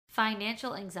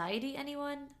Financial anxiety,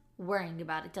 anyone? Worrying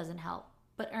about it doesn't help,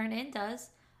 but EarnIn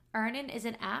does. EarnIn is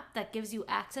an app that gives you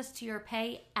access to your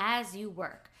pay as you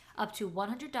work, up to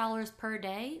 $100 per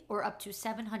day or up to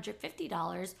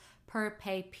 $750 per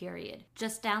pay period.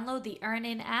 Just download the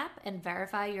EarnIn app and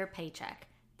verify your paycheck.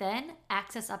 Then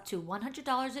access up to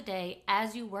 $100 a day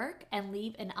as you work and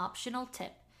leave an optional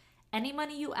tip. Any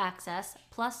money you access,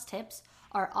 plus tips,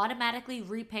 are automatically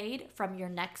repaid from your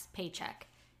next paycheck.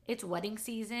 It's wedding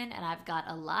season and I've got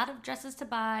a lot of dresses to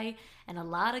buy and a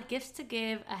lot of gifts to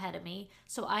give ahead of me,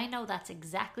 so I know that's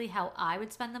exactly how I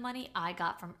would spend the money I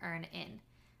got from EarnIn.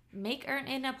 Make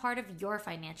EarnIn a part of your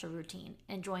financial routine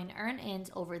and join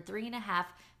EarnIn's over 3.5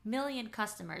 million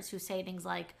customers who say things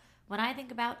like, when I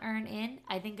think about EarnIn,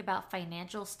 I think about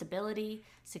financial stability,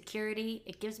 security.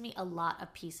 It gives me a lot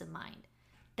of peace of mind.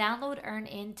 Download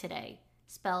EarnIn today,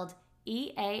 spelled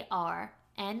EARNIN,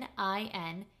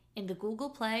 in the Google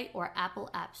Play or Apple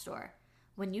App Store.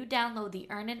 When you download the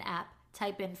EarnIn app,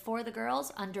 type in For the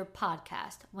Girls under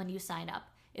podcast when you sign up.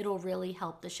 It'll really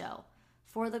help the show.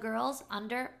 For the Girls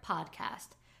under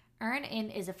podcast.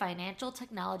 EarnIn is a financial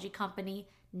technology company,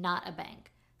 not a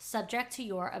bank. Subject to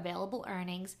your available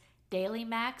earnings, daily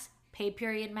max, pay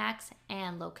period max,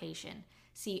 and location.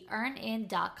 See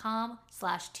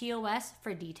earnin.com/TOS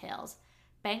for details.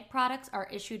 Bank products are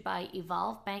issued by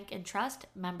Evolve Bank and Trust,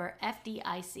 member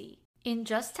FDIC. In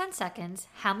just 10 seconds,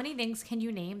 how many things can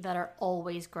you name that are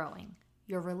always growing?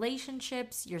 Your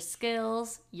relationships, your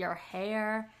skills, your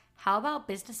hair. How about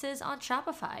businesses on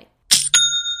Shopify?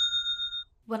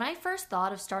 When I first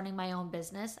thought of starting my own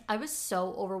business, I was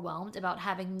so overwhelmed about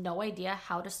having no idea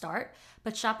how to start,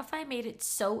 but Shopify made it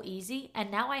so easy, and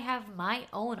now I have my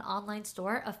own online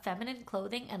store of feminine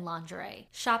clothing and lingerie.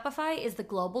 Shopify is the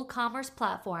global commerce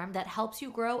platform that helps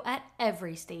you grow at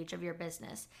every stage of your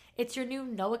business. It's your new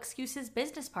no excuses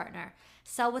business partner.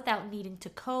 Sell without needing to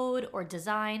code or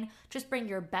design. Just bring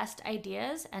your best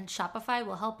ideas, and Shopify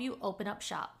will help you open up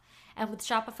shop. And with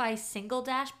Shopify's single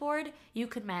dashboard, you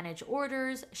can manage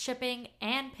orders, shipping,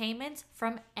 and payments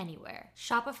from anywhere.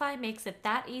 Shopify makes it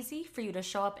that easy for you to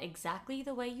show up exactly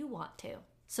the way you want to.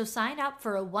 So sign up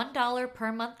for a $1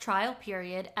 per month trial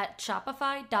period at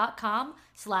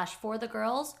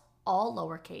shopify.com/forthegirls, all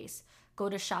lowercase. Go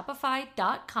to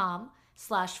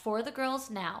shopify.com/forthegirls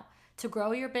now to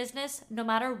grow your business no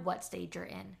matter what stage you're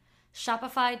in.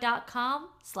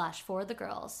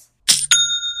 Shopify.com/forthegirls.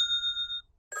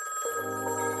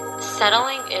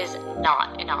 Settling is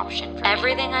not an option for me.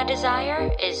 Everything I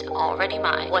desire is already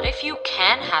mine. What if you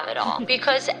can have it all?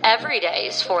 Because every day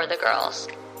is for the girls.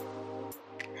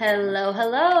 Hello.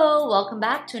 Welcome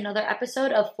back to another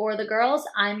episode of For the Girls.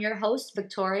 I'm your host,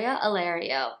 Victoria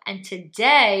Alario. And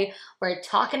today we're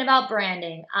talking about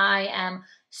branding. I am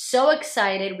so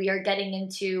excited. We are getting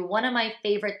into one of my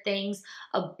favorite things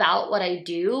about what I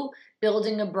do,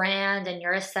 building a brand and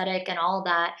your aesthetic and all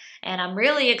that. And I'm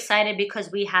really excited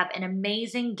because we have an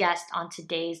amazing guest on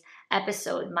today's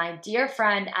episode. My dear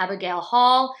friend, Abigail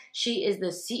Hall. She is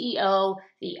the CEO,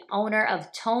 the owner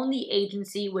of Tone the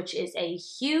Agency, which is a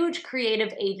huge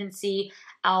creative agency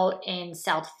out in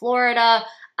South Florida.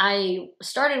 I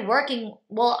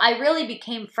really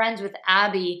became friends with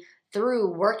Abby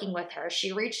through working with her.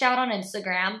 She reached out on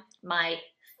Instagram, my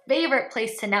favorite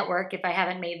place to network, if I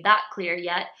haven't made that clear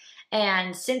yet.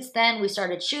 And since then, we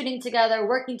started shooting together,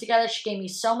 working together. She gave me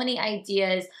so many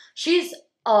ideas. She's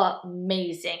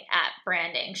amazing at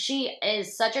branding. She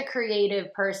is such a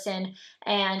creative person,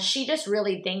 and she just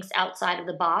really thinks outside of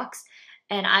the box.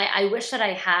 And I wish that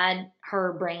I had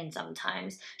her brain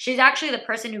sometimes. She's actually the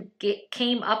person who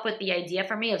came up with the idea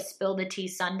for me of Spill the Tea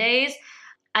Sundays.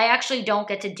 I actually don't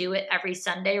get to do it every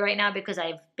Sunday right now because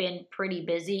I've been pretty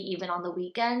busy even on the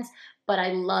weekends, but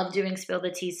I love doing Spill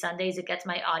the Tea Sundays. It gets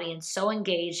my audience so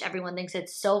engaged. Everyone thinks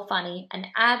it's so funny, and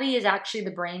Abby is actually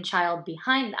the brainchild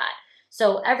behind that.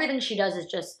 So everything she does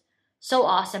is just so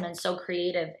awesome and so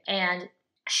creative, and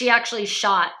she actually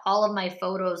shot all of my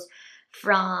photos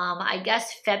from, I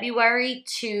guess, February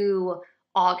to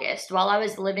August while I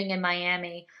was living in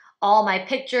Miami. All my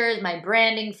pictures, my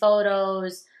branding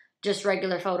photos, just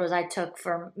regular photos I took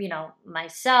from,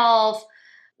 myself,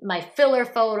 my filler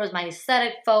photos, my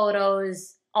aesthetic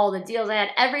photos, all the deals I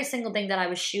had, every single thing that I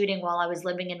was shooting while I was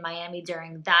living in Miami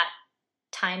during that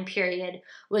time period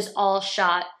was all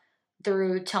shot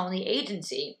through Tone the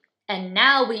Agency. And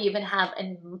now we even have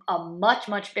a much,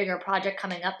 much bigger project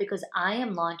coming up because I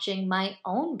am launching my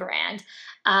own brand.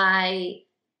 I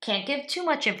can't give too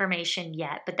much information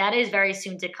yet, but that is very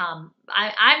soon to come.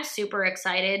 I'm super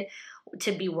excited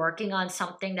to be working on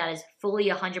something that is fully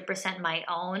 100% my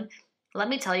own. Let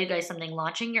me tell you guys something.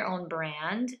 Launching your own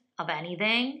brand of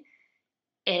anything,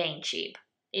 it ain't cheap.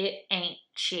 It ain't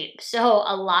cheap. So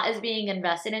a lot is being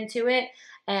invested into it.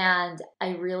 And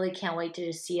I really can't wait to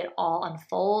just see it all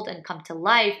unfold and come to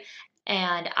life.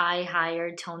 And I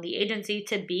hired Tone the agency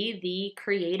to be the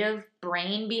creative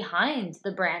brain behind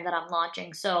the brand that I'm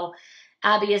launching. So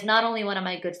Abby is not only one of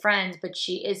my good friends, but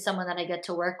she is someone that I get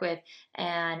to work with.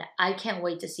 And I can't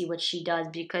wait to see what she does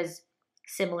because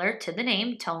similar to the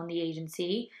name, Tone the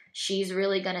agency, she's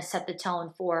really going to set the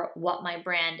tone for what my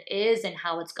brand is and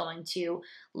how it's going to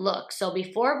look. So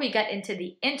before we get into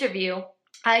the interview,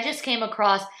 I just came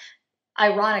across,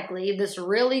 ironically, this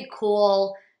really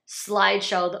cool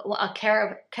slideshow, a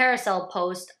carousel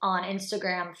post on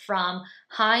Instagram from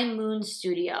High Moon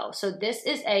Studio. So this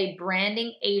is a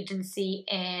branding agency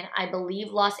in, I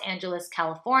believe, Los Angeles,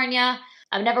 California.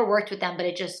 I've never worked with them, but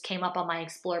it just came up on my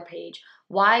Explore page.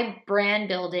 Why brand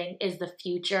building is the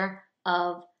future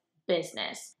of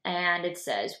business. And it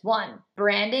says, 1,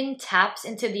 branding taps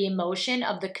into the emotion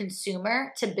of the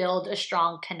consumer to build a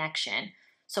strong connection.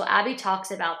 So Abby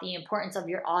talks about the importance of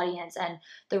your audience and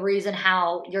the reason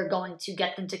how you're going to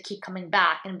get them to keep coming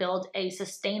back and build a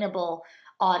sustainable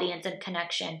audience and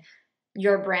connection.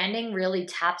 Your branding really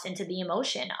taps into the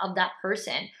emotion of that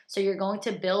person. So you're going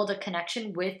to build a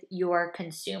connection with your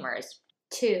consumers.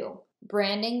 2,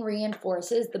 branding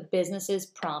reinforces the business's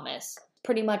promise.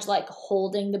 Pretty much like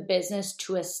holding the business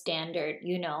to a standard,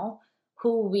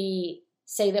 who we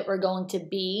say that we're going to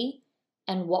be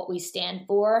and what we stand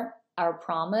for. Our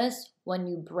promise, when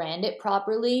you brand it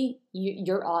properly,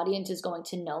 your audience is going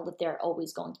to know that they're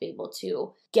always going to be able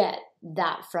to get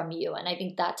that from you. And I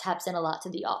think that taps in a lot to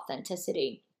the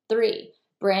authenticity. 3,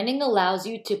 branding allows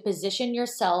you to position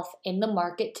yourself in the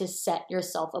market to set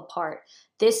yourself apart.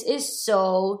 This is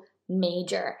so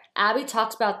major. Abby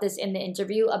talks about this in the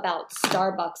interview about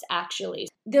Starbucks, actually.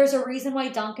 There's a reason why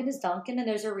Dunkin' is Dunkin', and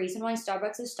there's a reason why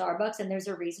Starbucks is Starbucks, and there's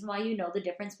a reason why you know the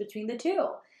difference between the two.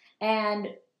 And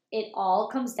it all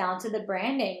comes down to the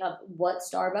branding of what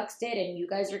Starbucks did, and you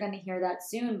guys are going to hear that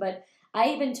soon. But I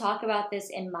even talk about this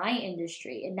in my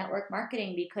industry, in network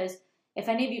marketing, because if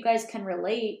any of you guys can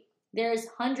relate, there's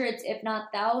hundreds, if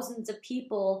not thousands of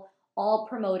people all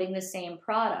promoting the same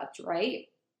product, right?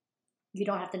 You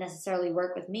don't have to necessarily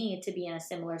work with me to be in a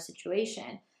similar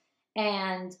situation.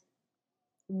 And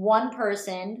one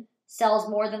person sells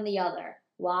more than the other.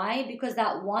 Why? Because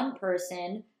that one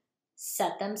person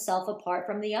set themselves apart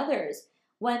from the others.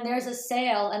 When there's a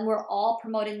sale and we're all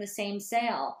promoting the same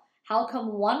sale, how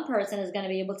come one person is going to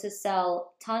be able to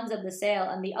sell tons of the sale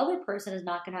and the other person is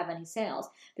not going to have any sales?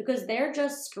 Because they're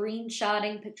just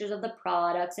screenshotting pictures of the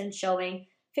products and showing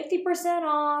 50%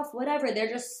 off, whatever. They're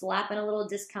just slapping a little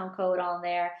discount code on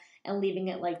there and leaving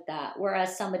it like that.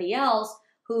 Whereas somebody else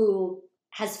who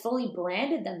has fully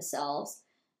branded themselves,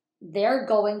 they're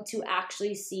going to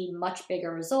actually see much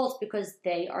bigger results because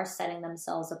they are setting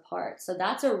themselves apart. So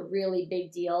that's a really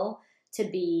big deal, to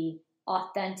be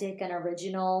authentic and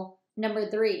original. Number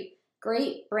 3,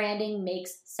 great branding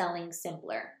makes selling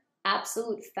simpler.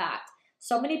 Absolute fact.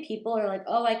 So many people are like,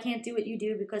 oh, I can't do what you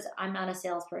do because I'm not a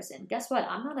salesperson. Guess what?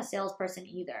 I'm not a salesperson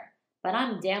either, but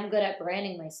I'm damn good at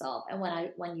branding myself. And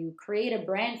when you create a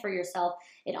brand for yourself,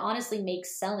 it honestly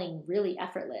makes selling really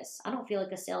effortless. I don't feel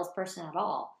like a salesperson at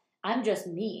all. I'm just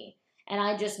me, and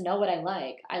I just know what I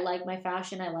like. I like my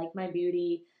fashion. I like my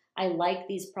beauty. I like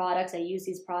these products. I use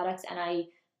these products, and I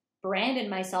branded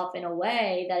myself in a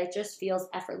way that it just feels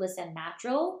effortless and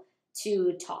natural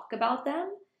to talk about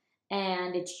them,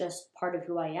 and it's just part of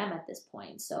who I am at this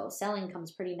point. So selling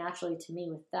comes pretty naturally to me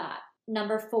with that.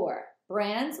 Number 4,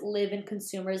 brands live in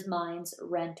consumers' minds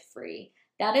rent-free.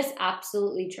 That is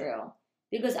absolutely true,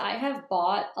 because I have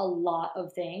bought a lot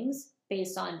of things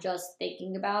based on just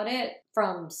thinking about it,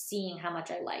 from seeing how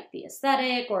much I like the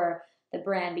aesthetic or the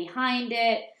brand behind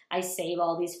it. I save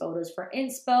all these photos for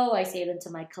inspo. I save them to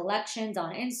my collections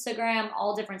on Instagram,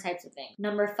 all different types of things.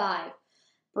 Number 5,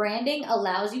 branding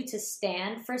allows you to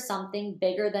stand for something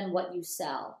bigger than what you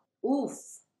sell. Oof.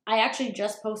 I actually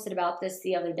just posted about this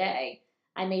the other day.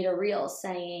 I made a reel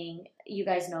saying, you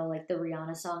guys know like the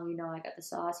Rihanna song, I got the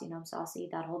sauce, I'm saucy,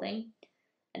 that whole thing.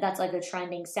 And that's like a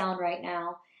trending sound right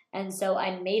now. And so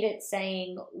I made it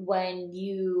saying, when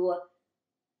you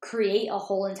create a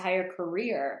whole entire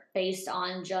career based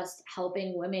on just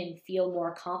helping women feel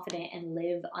more confident and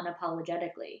live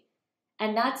unapologetically.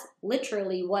 And that's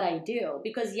literally what I do.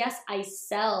 Because yes, I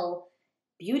sell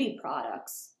beauty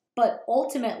products, but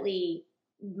ultimately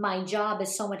my job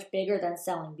is so much bigger than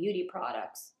selling beauty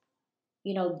products.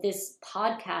 This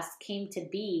podcast came to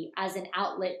be as an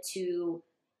outlet to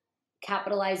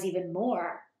capitalize even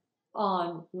more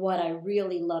on what I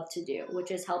really love to do,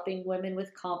 which is helping women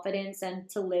with confidence and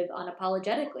to live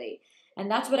unapologetically. And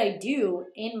that's what I do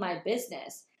in my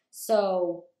business.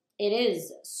 So it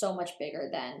is so much bigger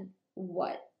than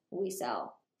what we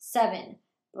sell. 7,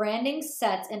 branding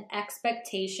sets an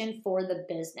expectation for the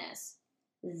business.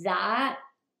 That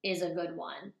is a good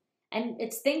one. And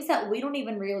it's things that we don't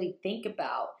even really think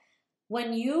about.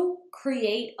 When you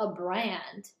create a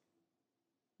brand,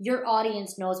 your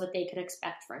audience knows what they could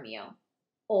expect from you.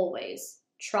 Always.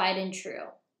 Tried and true.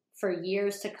 For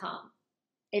years to come.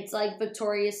 It's like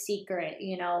Victoria's Secret,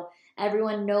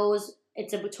 everyone knows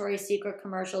it's a Victoria's Secret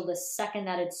commercial the second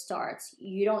that it starts.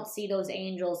 You don't see those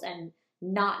angels and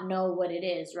not know what it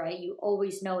is, right? You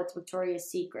always know it's Victoria's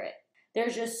Secret.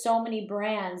 There's just so many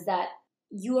brands that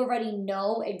you already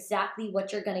know exactly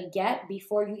what you're going to get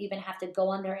before you even have to go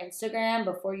on their Instagram,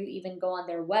 before you even go on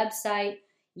their website.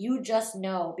 You just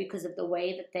know because of the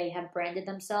way that they have branded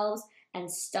themselves and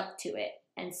stuck to it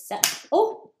and set.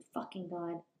 Oh, fucking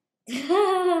God.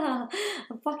 A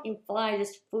fucking fly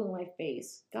just flew in my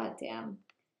face. God damn.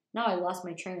 Now I lost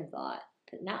my train of thought.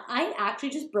 Now I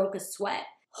actually just broke a sweat.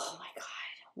 Oh my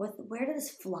God. Where did this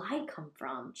fly come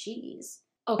from? Jeez.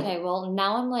 Okay, well,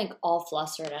 now I'm like all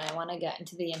flustered and I want to get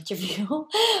into the interview,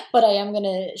 but I am going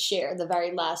to share the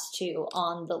very last 2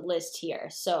 on the list here.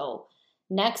 So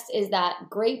next is that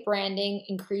great branding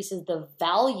increases the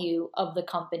value of the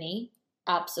company.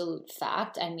 Absolute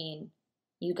fact. I mean,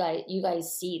 you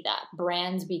guys see that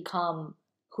brands become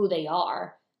who they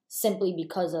are simply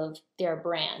because of their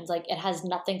brands. Like, it has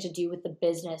nothing to do with the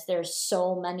business. There's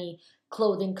so many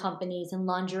clothing companies and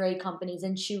lingerie companies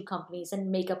and shoe companies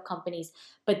and makeup companies.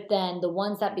 But then the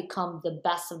ones that become the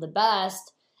best of the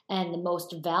best and the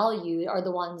most valued are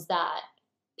the ones that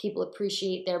people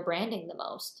appreciate their branding the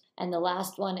most. And the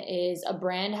last one is a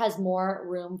brand has more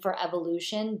room for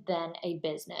evolution than a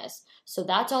business. So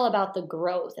that's all about the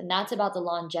growth, and that's about the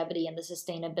longevity and the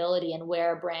sustainability and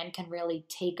where a brand can really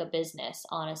take a business,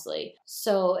 honestly.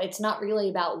 So it's not really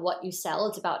about what you sell,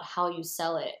 it's about how you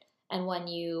sell it. And when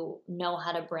you know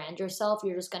how to brand yourself,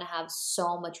 you're just going to have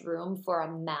so much room for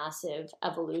a massive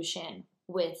evolution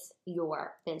with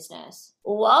your business.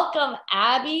 Welcome,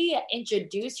 Abby.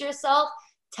 Introduce yourself.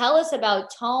 Tell us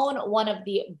about Tone, one of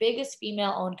the biggest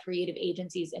female-owned creative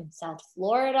agencies in South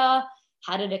Florida.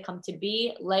 How did it come to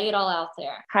be? Lay it all out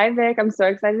there. Hi, Vic. I'm so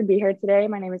excited to be here today.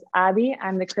 My name is Abby.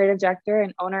 I'm the creative director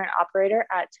and owner and operator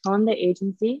at Tone the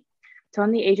Agency.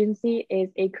 Tone the Agency is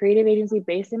a creative agency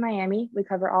based in Miami. We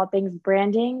cover all things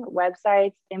branding,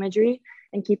 websites, imagery,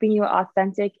 and keeping you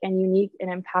authentic and unique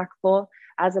and impactful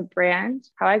as a brand.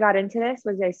 How I got into this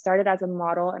was I started as a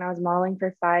model and I was modeling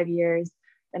for 5 years.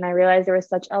 And I realized there was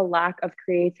such a lack of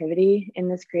creativity in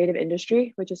this creative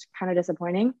industry, which is kind of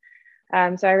disappointing.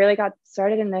 So I really got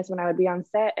started in this when I would be on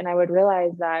set and I would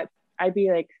realize that I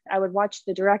would watch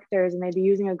the directors and they'd be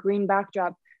using a green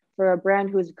backdrop for a brand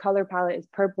whose color palette is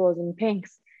purples and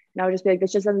pinks. And I would just be like,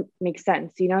 this just doesn't make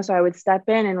sense, So I would step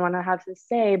in and want to have to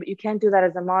say, but you can't do that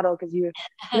as a model because you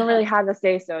don't really have a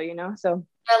say so, So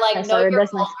they're like, I started know your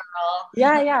this. role, girl.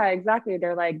 Yeah, exactly.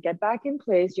 They're like, get back in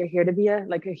place. You're here to be a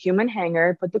human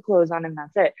hanger, put the clothes on, and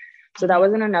that's it. So that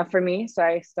wasn't enough for me. So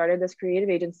I started this creative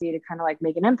agency to kind of like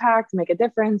make an impact, make a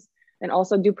difference, and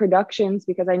also do productions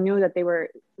because I knew that they were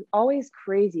always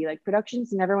crazy. Like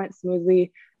productions never went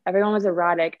smoothly. Everyone was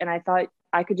erratic. And I thought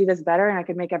I could do this better and I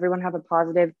could make everyone have a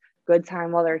positive, good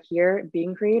time while they're here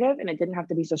being creative. And it didn't have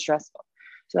to be so stressful.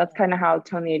 So that's kind of how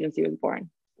Tone the Agency was born.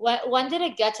 When did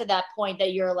it get to that point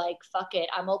that you're like, fuck it,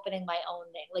 I'm opening my own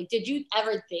thing? Like, did you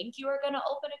ever think you were going to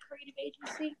open a creative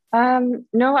agency?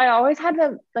 No, I always had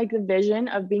the vision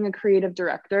of being a creative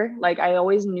director. Like I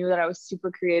always knew that I was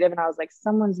super creative and I was like,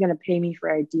 someone's going to pay me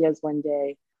for ideas one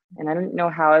day. And I didn't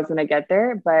know how I was going to get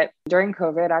there. But during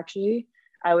COVID, actually,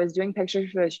 I was doing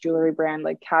pictures for this jewelry brand,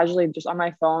 like casually just on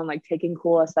my phone, like taking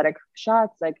cool aesthetic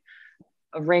shots, like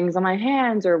rings on my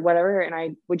hands or whatever. And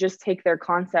I would just take their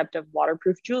concept of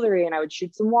waterproof jewelry and I would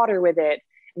shoot some water with it.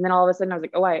 And then all of a sudden I was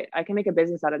like, oh, I can make a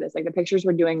business out of this. Like the pictures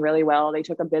were doing really well. They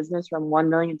took a business from 1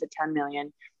 million to 10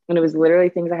 million. And it was literally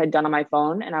things I had done on my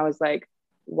phone. And I was like,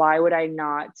 why would I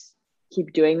not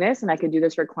keep doing this? And I could do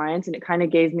this for clients. And it kind of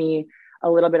gave me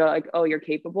a little bit of like, oh, you're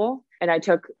capable. And I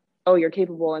took, oh, you're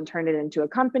capable and turned it into a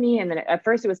company. And then at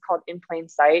first it was called In Plain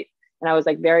Sight. And I was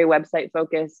like very website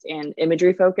focused and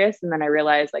imagery focused. And then I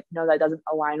realized like, no, that doesn't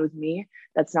align with me.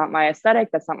 That's not my aesthetic.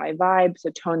 That's not my vibe. So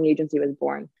Tone the Agency was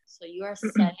born. So you are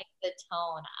setting the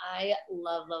tone. I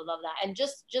love that. And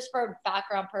just for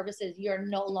background purposes, you're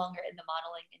no longer in the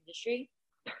modeling industry?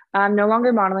 I'm no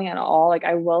longer modeling at all. Like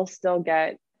I will still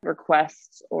get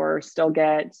requests or still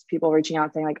get people reaching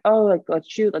out saying like, oh, like let's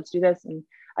shoot, let's do this. And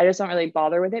I just don't really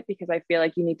bother with it because I feel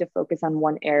like you need to focus on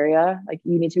one area. Like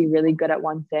you need to be really good at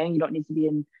one thing. You don't need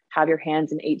to have your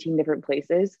hands in 18 different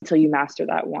places until you master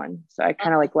that one. So I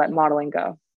kind of like let modeling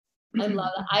go. I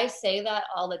love that. I say that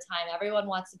all the time. Everyone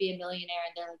wants to be a millionaire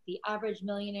and they're like, the average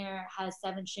millionaire has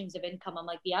 7 streams of income. I'm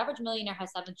like, the average millionaire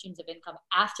has 7 streams of income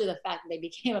after the fact that they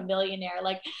became a millionaire.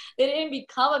 Like they didn't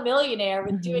become a millionaire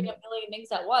with doing a million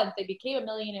things at once. They became a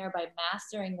millionaire by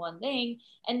mastering one thing.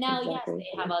 And now, yes, they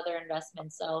have other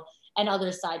investments. So, and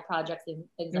other side projects and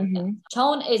things like that.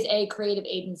 Tone is a creative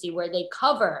agency where they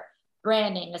cover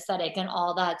branding, aesthetic, and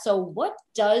all that. So what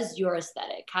does your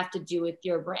aesthetic have to do with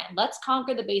your brand? Let's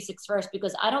conquer the basics first,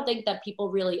 because I don't think that people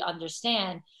really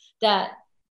understand that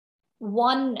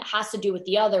one has to do with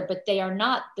the other, but they are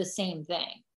not the same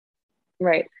thing.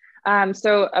 Right.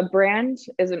 So a brand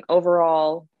is an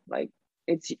overall, like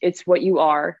it's what you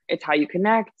are, it's how you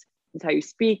connect, it's how you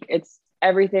speak, it's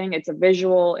everything. It's a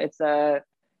visual, it's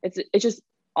just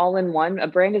all in one. A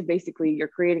brand is basically you're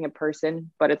creating a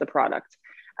person, but it's a product.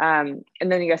 And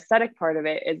then the aesthetic part of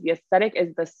it is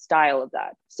the style of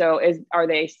that. So are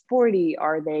they sporty?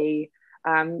 Are they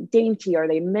dainty? Are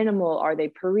they minimal? Are they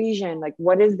Parisian? Like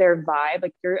what is their vibe?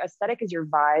 Like your aesthetic is your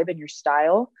vibe and your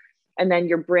style. And then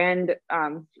your brand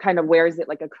kind of wears it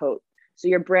like a coat. So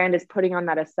your brand is putting on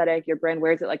that aesthetic. Your brand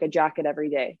wears it like a jacket every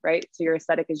day, right? So your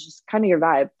aesthetic is just kind of your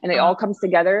vibe, and it all comes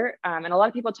together. And a lot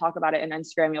of people talk about it in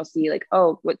Instagram. You'll see like,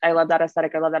 oh, I love that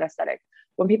aesthetic. I love that aesthetic.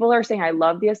 When people are saying I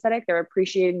love the aesthetic, they're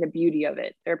appreciating the beauty of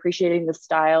it. They're appreciating the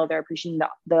style. They're appreciating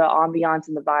the ambiance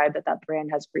and the vibe that brand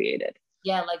has created.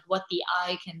 Yeah, like what the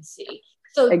eye can see.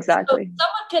 So exactly. So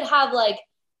someone could have like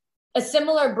a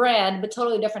similar brand but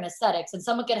totally different aesthetics, and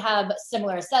someone could have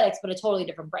similar aesthetics but a totally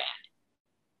different brand.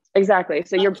 Exactly.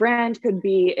 So your brand could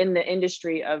be in the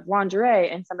industry of lingerie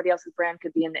and somebody else's brand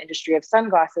could be in the industry of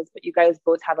sunglasses, but you guys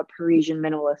both have a Parisian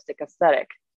minimalistic aesthetic.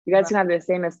 You guys can have the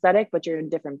same aesthetic, but you're in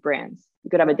different brands. You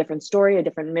could have a different story, a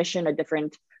different mission, a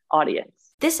different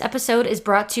audience. This episode is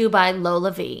brought to you by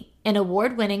Lola V, an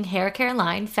award-winning hair care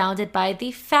line founded by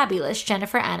the fabulous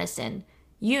Jennifer Aniston.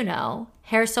 You know,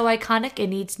 hair so iconic it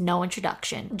needs no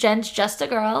introduction. Jen's just a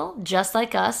girl, just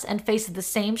like us, and faces the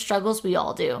same struggles we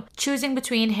all do, choosing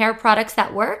between hair products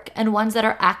that work and ones that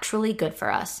are actually good for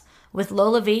us. With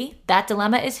Lola V, that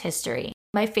dilemma is history.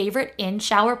 My favorite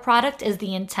in-shower product is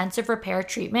the intensive repair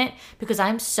treatment because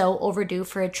I'm so overdue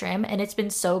for a trim and it's been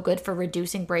so good for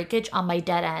reducing breakage on my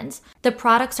dead ends. The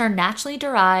products are naturally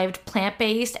derived,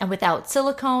 plant-based, and without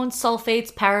silicones,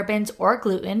 sulfates, parabens, or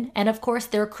gluten, and of course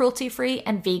they're cruelty-free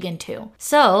and vegan too.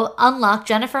 So unlock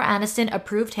Jennifer Aniston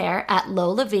approved hair at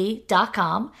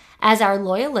lolav.com. As our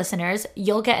loyal listeners,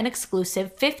 you'll get an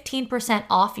exclusive 15%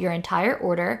 off your entire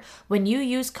order when you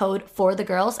use code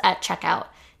FORTHEGIRLS at checkout.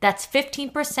 That's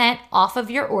 15% off of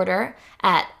your order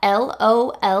at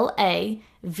LOLAVIE.com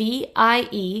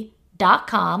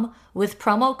with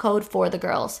promo code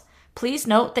FORTHEGIRLS. Please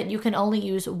note that you can only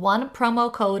use one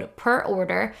promo code per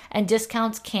order and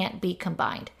discounts can't be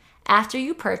combined. After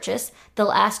you purchase,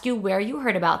 they'll ask you where you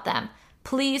heard about them.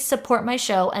 Please support my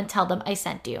show and tell them I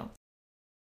sent you.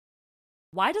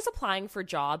 Why does applying for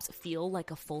jobs feel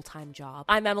like a full-time job?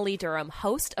 I'm Emily Durham,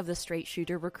 host of the Straight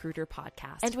Shooter Recruiter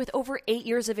podcast. And with over 8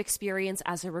 years of experience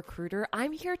as a recruiter,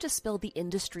 I'm here to spill the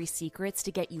industry secrets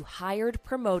to get you hired,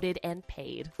 promoted, and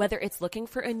paid. Whether it's looking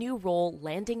for a new role,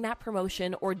 landing that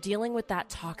promotion, or dealing with that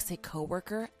toxic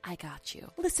coworker, I got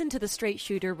you. Listen to the Straight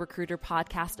Shooter Recruiter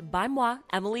podcast by moi,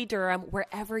 Emily Durham,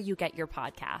 wherever you get your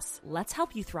podcasts. Let's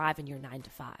help you thrive in your 9 to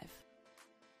 5.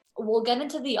 We'll get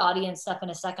into the audience stuff in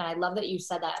a second. I love that you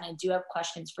said that, and I do have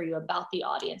questions for you about the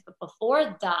audience. But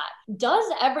before that, does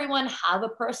everyone have a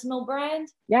personal brand?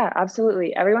 Yeah,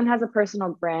 absolutely. Everyone has a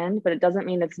personal brand, but it doesn't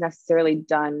mean it's necessarily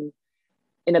done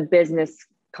in a business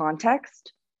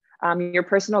context. Your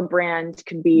personal brand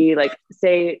could be like,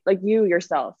 say, like you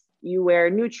yourself. You wear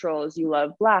neutrals, you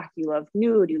love black, you love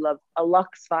nude, you love a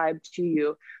luxe vibe to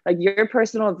you. Like your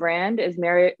personal brand is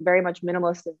very, very much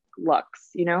minimalistic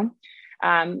luxe, you know?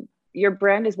 Your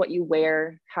brand is what you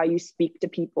wear, how you speak to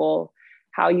people,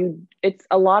 it's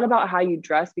a lot about how you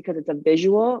dress because it's a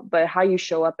visual, but how you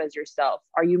show up as yourself.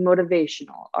 Are you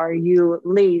motivational? Are you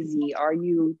lazy? Are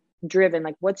you driven?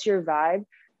 Like, what's your vibe?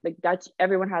 Like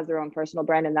everyone has their own personal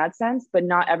brand in that sense, but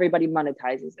not everybody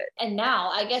monetizes it. And now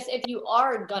I guess if you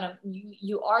are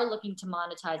you are looking to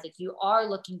monetize it, you are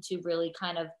looking to really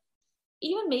kind of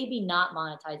even maybe not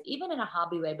monetize, even in a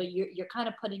hobby way, but you're kind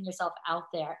of putting yourself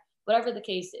out there. Whatever the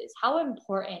case is, how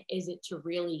important is it to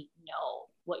really know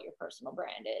what your personal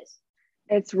brand is?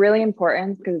 It's really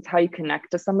important because it's how you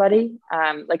connect to somebody.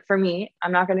 Like for me,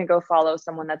 I'm not going to go follow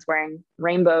someone that's wearing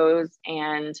rainbows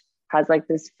and has like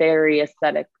this fairy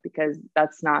aesthetic, because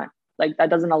that's not like, that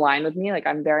doesn't align with me. Like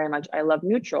I'm very much, I love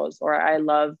neutrals, or I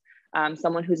love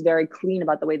someone who's very clean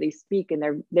about the way they speak,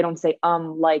 and they don't say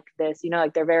like this, you know,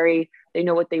 like they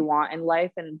know what they want in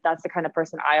life, and that's the kind of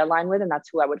person I align with, and that's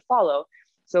who I would follow.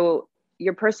 So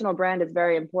your personal brand is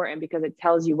very important because it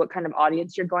tells you what kind of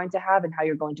audience you're going to have and how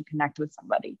you're going to connect with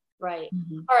somebody. Right.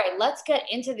 All right, let's get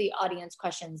into the audience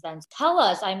questions then. Tell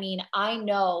us, I mean, I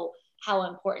know how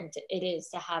important it is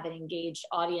to have an engaged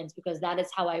audience because that is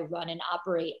how I run and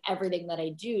operate everything that I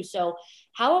do. So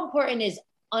how important is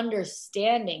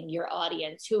understanding your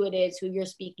audience, who it is, who you're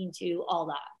speaking to, all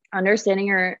that? Understanding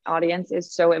your audience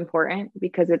is so important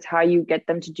because it's how you get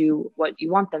them to do what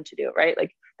you want them to do, right?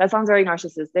 Like that sounds very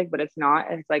narcissistic, but it's not.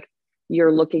 It's like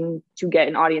you're looking to get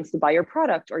an audience to buy your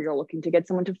product, or you're looking to get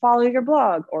someone to follow your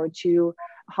blog or to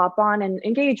hop on and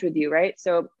engage with you, right?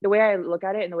 So the way I look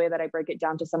at it and the way that I break it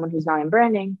down to someone who's not in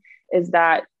branding is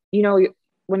that, you know,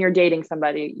 when you're dating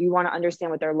somebody, you want to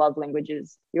understand what their love language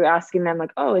is. You're asking them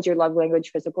like, oh, is your love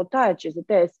language physical touch? Is it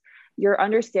this? You're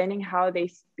understanding how they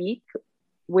speak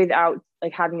without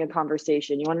like having a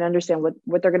conversation. You want to understand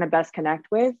what they're going to best connect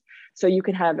with, so you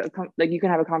can have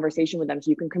a conversation with them, so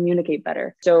you can communicate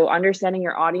better. So understanding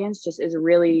your audience just is a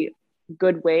really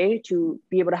good way to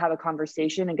be able to have a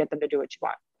conversation and get them to do what you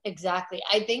want. Exactly.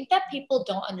 I think that people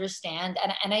don't understand,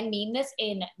 and I mean this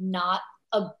in not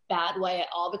a bad way at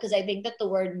all, because I think that the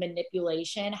word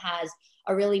manipulation has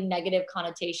a really negative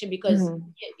connotation because,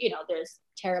 you know, there's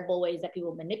terrible ways that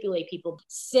people manipulate people.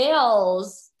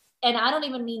 Sales, and I don't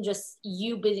even mean just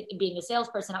you being a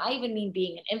salesperson. I even mean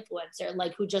being an influencer,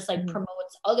 like who just like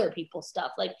promotes other people's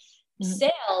stuff. Like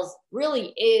sales really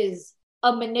is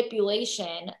a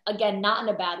manipulation, again, not in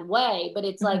a bad way, but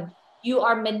it's like you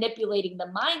are manipulating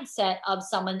the mindset of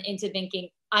someone into thinking,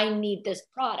 I need this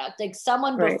product. Like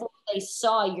someone before they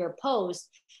saw your post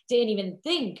didn't even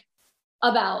think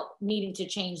about needing to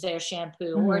change their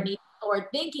shampoo or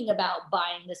thinking about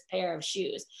buying this pair of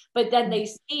shoes. But then they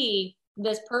see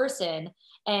this person,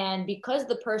 and because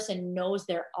the person knows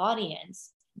their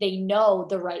audience, they know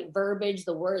the right verbiage,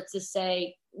 the words to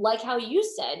say, like how you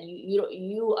said,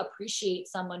 you appreciate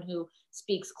someone who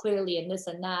speaks clearly and this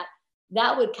and that.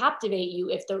 That would captivate you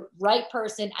if the right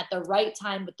person at the right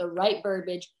time with the right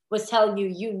verbiage was telling you,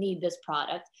 you need this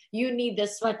product, you need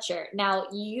this sweatshirt. Now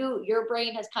your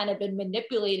brain has kind of been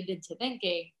manipulated into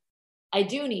thinking, I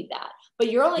do need that.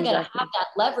 But you're only going to have that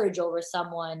leverage over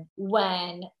someone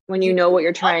when you know what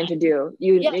you're trying to do.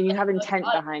 And you have intent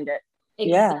behind it.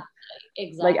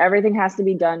 Exactly. Like everything has to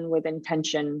be done with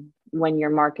intention when you're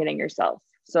marketing yourself.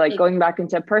 So like going back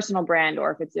into a personal brand,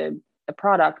 or if it's a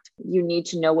product, you need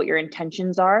to know what your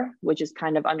intentions are, which is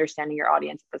kind of understanding your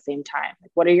audience at the same time.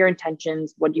 Like, what are your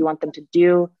intentions? What do you want them to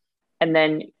do? And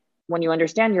then when you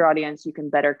understand your audience, you can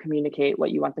better communicate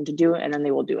what you want them to do, and then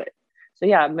they will do it. So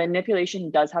yeah,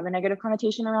 manipulation does have a negative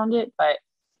connotation around it, but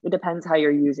it depends how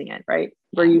you're using it, right?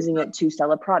 We're using it to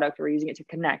sell a product, we're using it to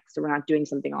connect. So we're not doing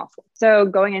something awful. So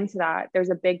going into that, there's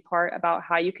a big part about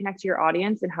how you connect to your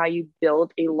audience and how you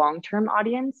build a long-term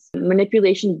audience.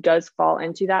 Manipulation does fall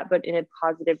into that, but in a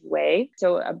positive way.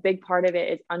 So a big part of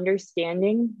it is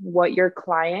understanding what your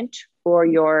client or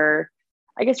your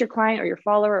client or your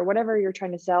follower or whatever you're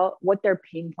trying to sell, what their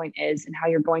pain point is and how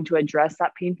you're going to address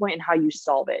that pain point and how you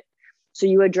solve it. So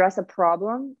you address a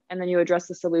problem and then you address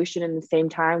the solution in the same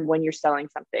time when you're selling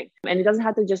something. And it doesn't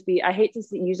have to just be, I hate to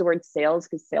use the word sales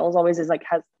because sales always is like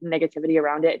has negativity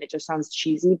around it and it just sounds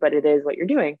cheesy, but it is what you're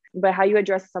doing. But how you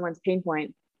address someone's pain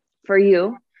point for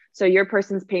you. So your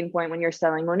person's pain point when you're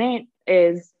selling Monet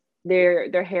is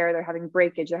their hair, they're having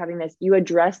breakage, they're having this. You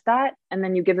address that and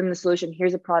then you give them the solution.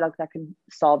 Here's a product that can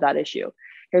solve that issue.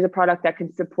 Here's a product that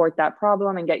can support that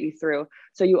problem and get you through.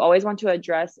 So you always want to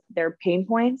address their pain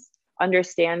points,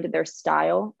 understand their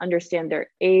style, understand their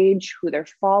age, who they're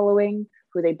following,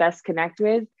 who they best connect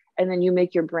with, and then you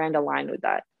make your brand align with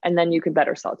that. And then you could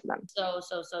better sell to them. So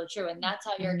true. And that's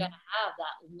how you're going to have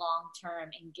that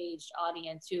long-term engaged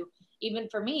audience who, even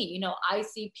for me, you know, I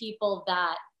see people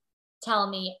that tell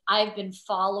me I've been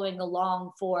following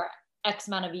along for X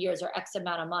amount of years or X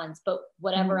amount of months, but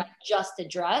whatever I just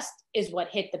addressed is what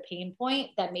hit the pain point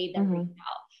that made them reach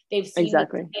out. They've seen it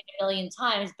a million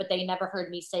times, but they never heard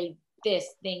me say this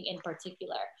thing in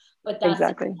particular. But that's the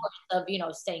importance of, you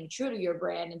know, staying true to your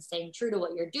brand and staying true to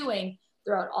what you're doing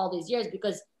throughout all these years,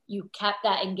 because you kept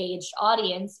that engaged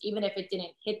audience, even if it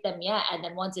didn't hit them yet. And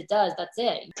then once it does, that's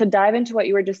it. To dive into what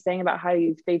you were just saying about how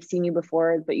they've seen you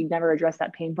before, but you've never addressed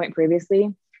that pain point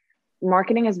previously.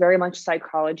 marketing is very much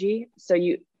psychology. So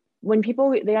when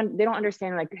people, they don't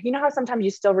understand, like, you know how sometimes you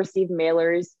still receive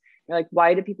mailers, you're like,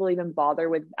 why do people even bother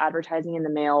with advertising in the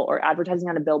mail or advertising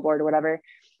on a billboard or whatever?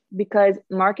 Because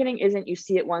marketing isn't, you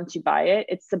see it once, you buy it.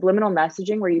 It's subliminal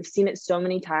messaging where you've seen it so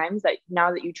many times that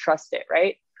now that you trust it,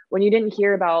 right? When you didn't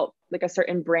hear about like a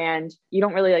certain brand, you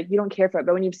don't really you don't care for it.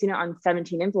 But when you've seen it on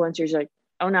 17 influencers, you're like,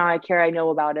 oh, now I care. I know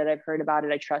about it. I've heard about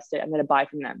it. I trust it. I'm going to buy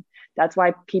from them. That's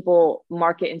why people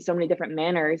market in so many different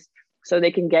manners, so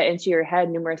they can get into your head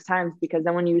numerous times, because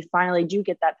then when you finally do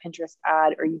get that Pinterest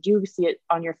ad or you do see it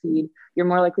on your feed, you're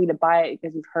more likely to buy it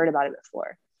because you've heard about it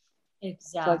before.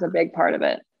 Exactly. So that's a big part of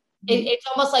it. It's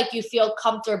almost like you feel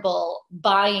comfortable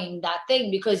buying that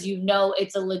thing because you know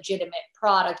it's a legitimate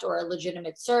product or a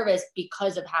legitimate service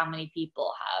because of how many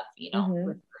people have,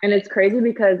 And it's crazy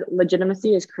because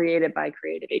legitimacy is created by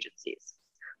creative agencies.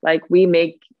 Like, we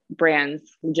make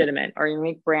brands legitimate, or we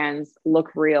make brands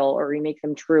look real, or we make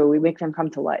them true. We make them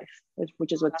come to life,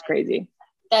 which is what's crazy.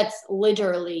 That's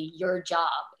literally your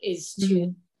job, is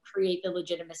to create the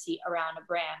legitimacy around a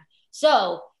brand.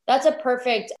 So that's a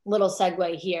perfect little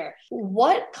segue here.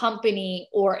 What company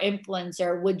or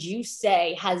influencer would you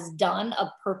say has done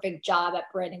a perfect job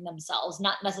at branding themselves?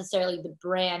 Not necessarily the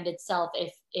brand itself,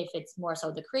 if it's more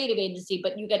so the creative agency,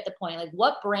 but you get the point. Like,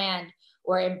 what brand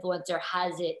or influencer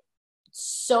has it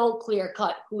so clear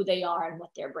cut who they are and what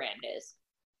their brand is?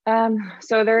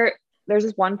 So there's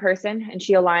this one person, and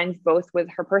she aligns both with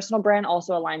her personal brand,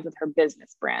 also aligns with her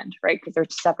business brand, right? Because they're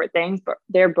separate things, but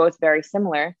they're both very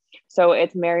similar. So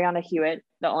it's Mariana Hewitt,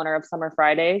 the owner of Summer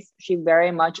Fridays. She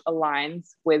very much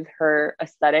aligns with her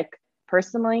aesthetic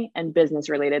personally and business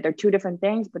related. They're two different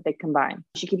things, but they combine.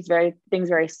 She keeps things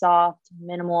very soft,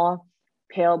 minimal,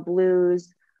 pale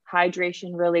blues,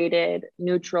 hydration related,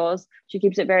 neutrals. She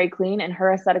keeps it very clean, and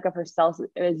her aesthetic of herself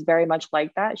is very much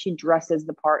like that. She dresses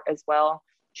the part as well.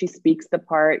 She speaks the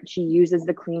part. She uses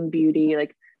the clean beauty.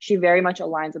 Like, she very much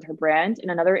aligns with her brand.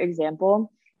 And another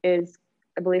example is,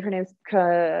 I believe her name is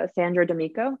Cassandra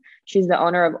D'Amico. She's the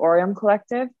owner of Orium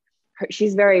Collective.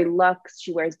 She's very luxe.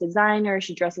 She wears designer.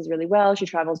 She dresses really well. She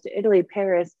travels to Italy,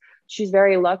 Paris. She's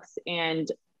very luxe and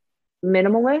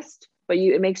minimalist, but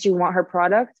it makes you want her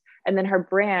product. And then her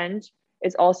brand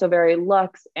is also very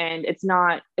luxe, and it's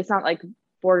not like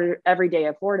for everyday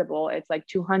affordable. It's like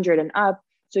 200 and up.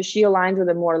 So she aligns with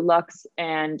a more luxe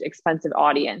and expensive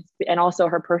audience, and also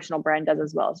her personal brand does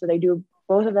as well. So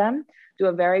both of them do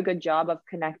a very good job of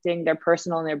connecting their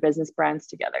personal and their business brands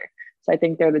together. So I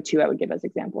think they're the two I would give as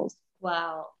examples.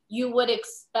 Wow. You would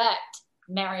expect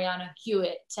Mariana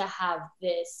Hewitt to have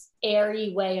this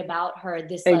airy way about her,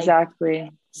 this exactly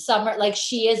summer, like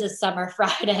she is a Summer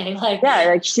Friday.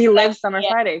 Like she lives Summer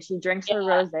Friday. She drinks her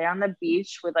rosé on the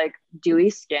beach with like dewy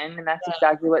skin, and that's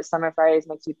exactly what Summer Fridays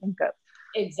makes you think of.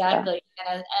 Exactly.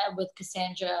 And with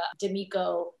Cassandra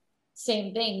D'Amico,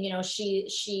 same thing.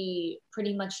 She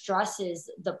pretty much dresses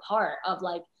the part of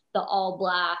like the all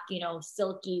black,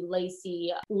 silky,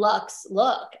 lacy, luxe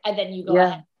look, and then you go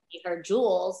ahead and see her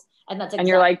jewels, and that's and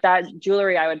you're like, that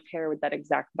jewelry I would pair with that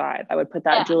exact vibe. I would put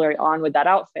that jewelry on with that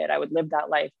outfit. I would live that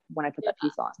life when I put that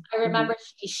piece on. I remember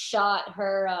she shot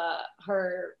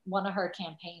her one of her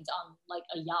campaigns on like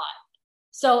a yacht,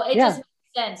 so it just makes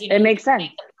sense. It makes sense.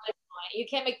 You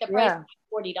can't make the price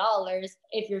 $40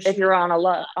 if you're on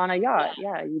a yacht.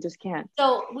 Yeah, you just can't.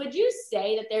 So would you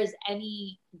say that there's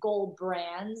any gold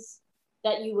brands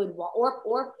that you would want,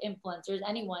 or influencers,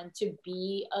 anyone, to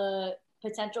be a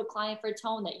potential client for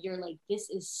Tone, that you're like, this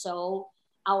is so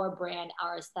our brand,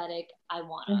 our aesthetic, I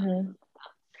want to?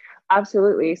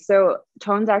 Absolutely. So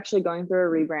Tone's actually going through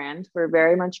a rebrand. We're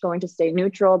very much going to stay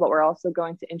neutral, but we're also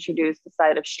going to introduce the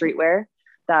side of streetwear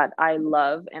that I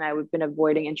love and I've been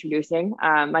avoiding introducing.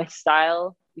 My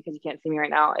style, because you can't see me right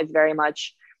now, is very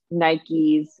much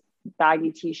Nikes,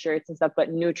 baggy t-shirts and stuff,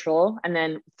 but neutral, and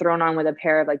then thrown on with a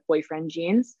pair of like boyfriend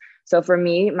jeans. So for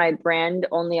me, my brand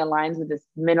only aligns with this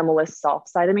minimalist soft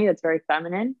side of me that's very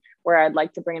feminine, where I'd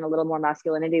like to bring in a little more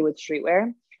masculinity with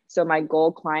streetwear. So my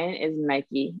goal client is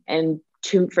Nike. And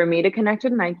for me to connect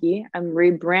with Nike, I'm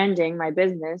rebranding my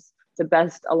business to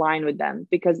best align with them,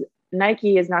 because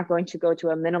Nike is not going to go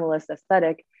to a minimalist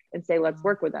aesthetic and say, let's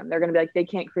work with them. They're going to be like, they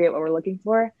can't create what we're looking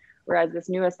for. Whereas this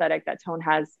new aesthetic that Tone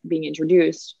has being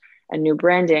introduced and new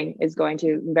branding is going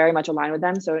to very much align with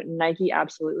them. So Nike,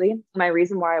 absolutely. My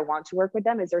reason why I want to work with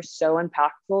them is they're so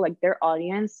impactful. Like, their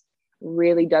audience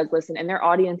really does listen, and their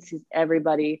audience is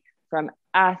everybody from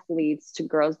athletes to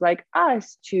girls like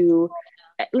us to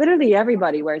literally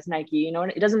everybody wears Nike.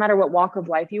 It doesn't matter what walk of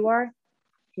life you are.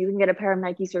 You can get a pair of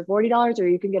Nikes for $40, or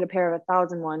you can get a pair of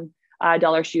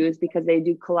 $1,001 shoes, because they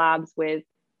do collabs with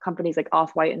companies like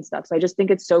Off-White and stuff. So I just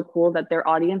think it's so cool that their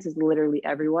audience is literally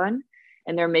everyone,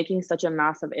 and they're making such a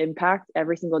massive impact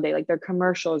every single day. Like their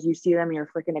commercials, you see them and you're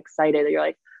freaking excited. You're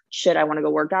like, shit, I want to go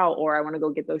work out, or I want to go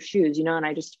get those shoes, you know? And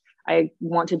I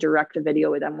want to direct a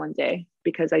video with them one day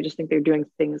because I just think they're doing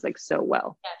things like so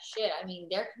well. Yeah, shit. I mean,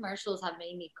 their commercials have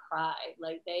made me cry.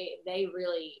 Like they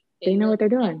really, they know what they're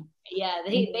doing. Yeah.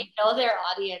 They know their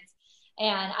audience.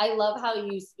 And I love how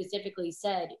you specifically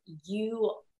said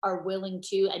you are willing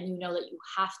to, and you know that you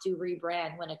have to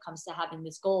rebrand when it comes to having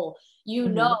this goal. You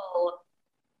know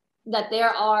that there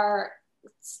are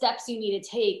steps you need to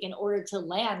take in order to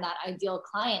land that ideal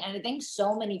client. And I think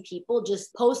so many people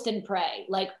just post and pray,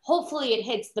 like, hopefully it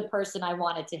hits the person I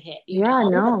want it to hit. You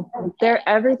know?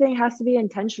 Everything has to be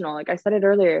intentional. Like I said it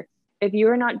earlier, if you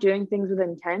are not doing things with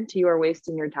intent, you are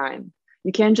wasting your time.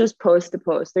 You can't just post to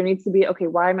post. There needs to be, okay,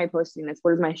 why am I posting this?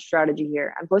 What is my strategy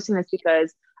here? I'm posting this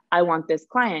because I want this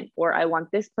client, or I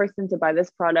want this person to buy this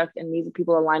product, and these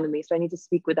people align with me. So I need to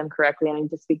speak with them correctly, and I need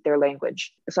to speak their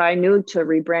language. So I knew to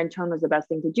rebrand Tone was the best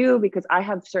thing to do because I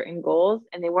have certain goals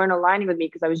and they weren't aligning with me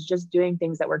because I was just doing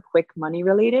things that were quick money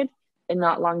related and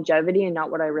not longevity and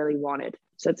not what I really wanted.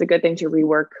 So it's a good thing to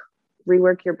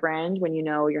rework your brand when you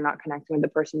know you're not connecting with the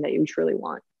person that you truly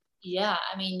want. Yeah.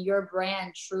 I mean, your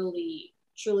brand truly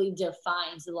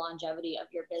defines the longevity of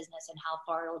your business and how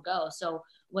far it'll go. So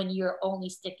when you're only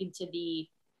sticking to the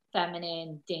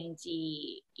feminine,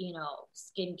 dainty, you know,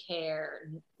 skincare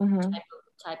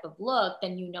type of look,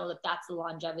 then you know that that's the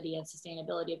longevity and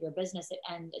sustainability of your business.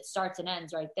 And it starts and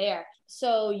ends right there.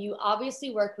 So you obviously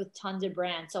work with tons of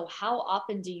brands. So how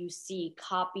often do you see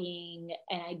copying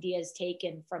and ideas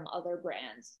taken from other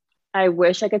brands? I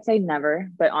wish I could say never,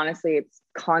 but honestly, it's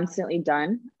constantly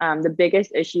done. The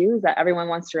biggest issue is that everyone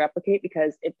wants to replicate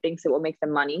because it thinks it will make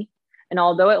them money. And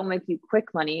although it will make you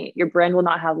quick money, your brand will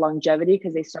not have longevity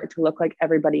because they start to look like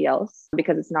everybody else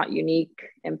because it's not unique,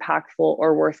 impactful,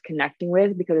 or worth connecting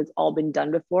with because it's all been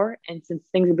done before. And since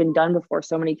things have been done before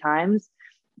so many times,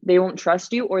 they won't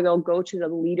trust you, or they'll go to the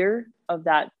leader of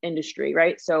that industry,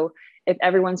 right? So if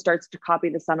everyone starts to copy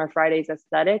the Summer Fridays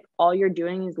aesthetic, all you're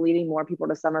doing is leading more people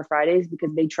to Summer Fridays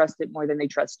because they trust it more than they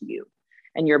trust you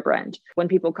and your brand. When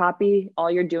people copy, all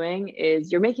you're doing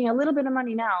is you're making a little bit of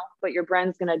money now, but your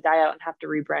brand's going to die out and have to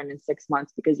rebrand in 6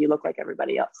 months because you look like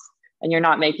everybody else and you're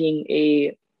not making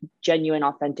a genuine,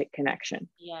 authentic connection.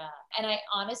 Yeah. And I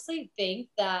honestly think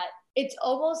that it's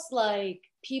almost like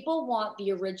people want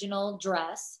the original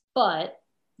dress, but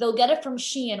they'll get it from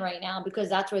Shein right now because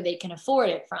that's where they can afford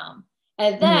it from.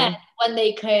 And then when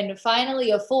they can finally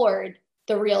afford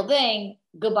the real thing,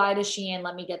 goodbye to Shein,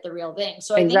 let me get the real thing.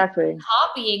 So I think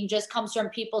copying just comes from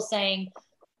people saying,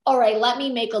 all right, let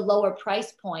me make a lower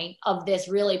price point of this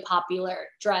really popular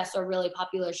dress or really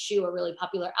popular shoe or really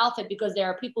popular outfit because there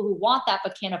are people who want that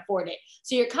but can't afford it.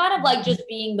 So you're kind of like just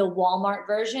being the Walmart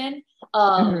version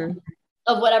of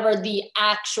whatever the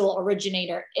actual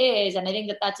originator is. And I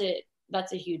think that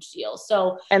that's a huge deal.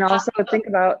 So, and also think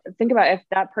about if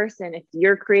that person, if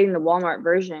you're creating the Walmart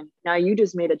version, now you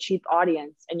just made a cheap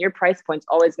audience and your price point's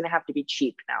always going to have to be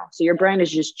cheap now. So your brand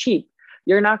is just cheap.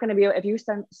 You're not going to be able, if you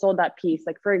sold that piece,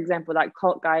 like for example, that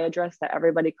Cult Gaia dress that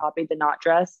everybody copied, the knot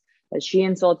dress that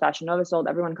Shein sold, Fashion Nova sold,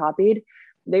 everyone copied.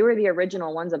 They were the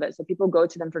original ones of it. So people go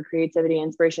to them for creativity and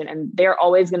inspiration, and they're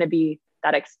always going to be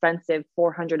that expensive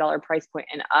 $400 price point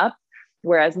and up.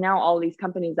 Whereas now all these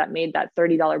companies that made that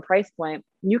 $30 price point,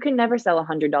 you can never sell a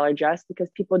 $100 dress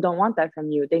because people don't want that from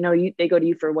you. They know you, they go to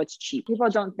you for what's cheap. People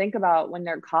don't think about when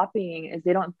they're copying is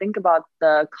they don't think about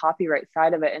the copyright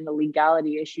side of it and the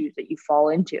legality issues that you fall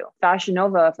into. Fashion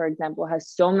Nova, for example, has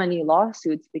so many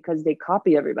lawsuits because they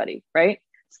copy everybody, right?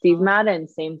 Steve Madden,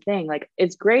 same thing. Like,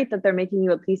 it's great that they're making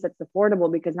you a piece that's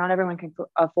affordable because not everyone can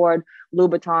afford Louis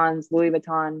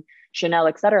Vuitton, Chanel,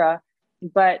 etc.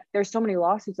 But there's so many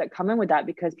lawsuits that come in with that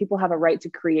because people have a right to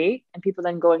create and people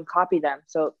then go and copy them.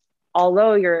 So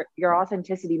although your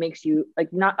authenticity makes you,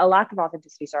 like, not a lack of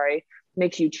authenticity,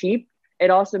 makes you cheap,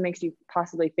 it also makes you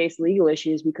possibly face legal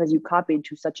issues because you copied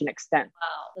to such an extent.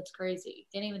 Wow, that's crazy.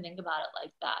 Didn't even think about it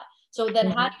like that. So then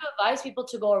how do you advise people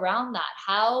to go around that?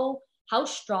 How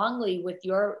strongly with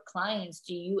your clients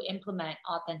do you implement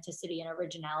authenticity and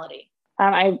originality?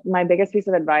 My biggest piece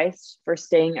of advice for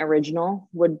staying original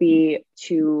would be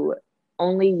to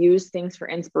only use things for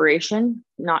inspiration,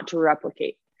 not to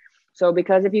replicate. So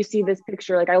because if you see this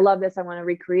picture, like, I love this, I want to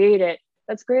recreate it.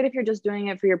 That's great if you're just doing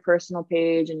it for your personal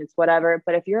page and it's whatever.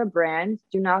 But if you're a brand,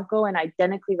 do not go and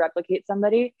identically replicate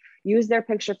somebody. Use their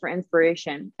picture for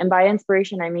inspiration. And by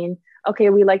inspiration, I mean, okay,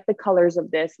 we like the colors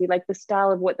of this. We like the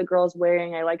style of what the girl's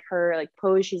wearing. I like her, like,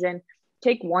 pose she's in.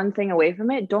 Take one thing away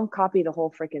from it. Don't copy the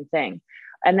whole freaking thing.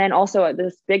 And then also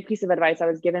this big piece of advice I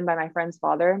was given by my friend's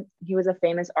father. He was a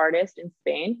famous artist in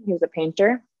Spain. He was a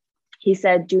painter. He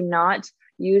said, do not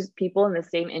use people in the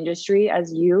same industry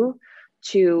as you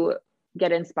to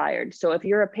get inspired. So if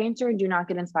you're a painter, do not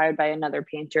get inspired by another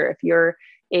painter. If you're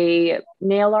a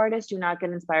nail artist, do not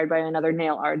get inspired by another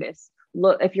nail artist.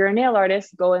 Look, if you're a nail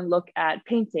artist, go and look at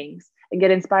paintings and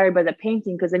get inspired by the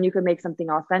painting, because then you can make something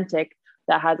authentic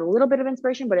that has a little bit of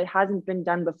inspiration, but it hasn't been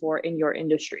done before in your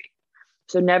industry.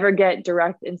 So never get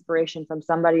direct inspiration from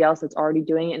somebody else that's already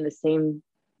doing it in the same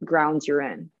grounds you're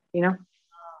in, you know?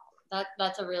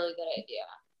 That's a really good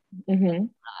idea. Mm-hmm.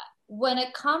 When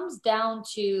it comes down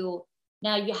to,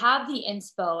 now you have the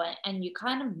inspo and you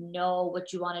kind of know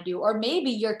what you want to do, or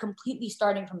maybe you're completely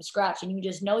starting from scratch and you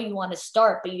just know you want to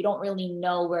start, but you don't really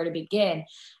know where to begin.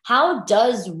 How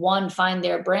does one find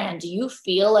their brand? Do you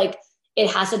feel like it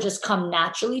has to just come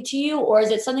naturally to you, or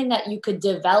is it something that you could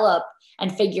develop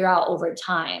and figure out over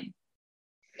time?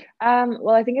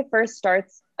 Well, I think it first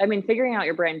starts, figuring out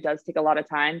your brand does take a lot of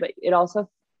time, but it also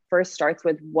first starts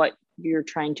with what you're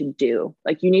trying to do.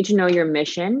 Like, you need to know your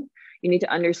mission. You need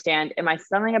to understand, am I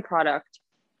selling a product?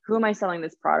 Who am I selling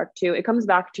this product to? It comes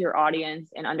back to your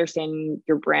audience and understanding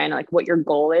your brand, like what your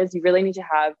goal is. You really need to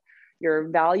have your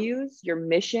values, your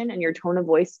mission, and your tone of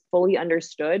voice fully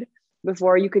understood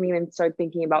before you can even start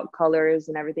thinking about colors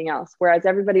and everything else. Whereas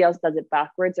everybody else does it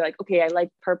backwards. They're like, okay, I like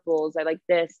purples. I like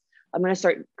this. I'm going to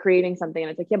start creating something.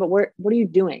 And it's like, yeah, but what are you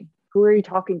doing? Who are you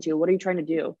talking to? What are you trying to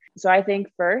do? So I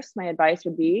think first, my advice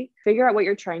would be figure out what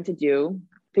you're trying to do,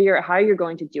 figure out how you're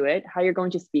going to do it, how you're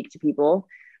going to speak to people,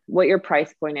 what your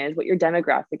price point is, what your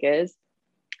demographic is.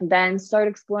 Then start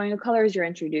exploring the colors you're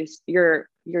introduced, the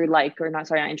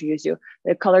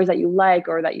colors that you like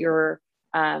or that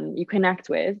you connect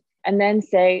with. And then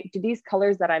say, do these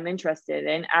colors that I'm interested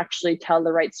in actually tell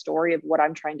the right story of what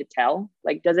I'm trying to tell?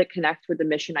 Like, does it connect with the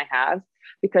mission I have?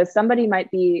 Because somebody might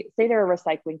be, say they're a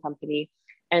recycling company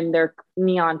and they're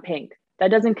neon pink. That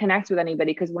doesn't connect with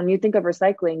anybody, because when you think of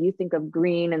recycling, you think of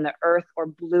green and the earth or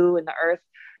blue and the earth.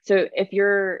 So if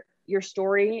your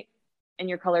story and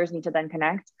your colors need to then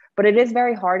connect, but it is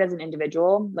very hard as an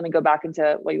individual. Let me go back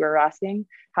into what you were asking.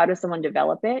 How does someone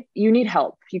develop it? You need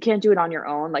help. You can't do it on your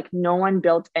own. Like, no one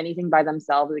built anything by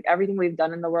themselves. Like, everything we've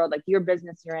done in the world, like your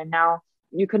business you're in now,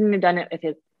 you couldn't have done it if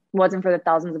it wasn't for the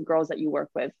thousands of girls that you work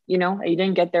with. You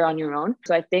didn't get there on your own.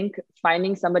 So I think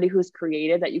finding somebody who's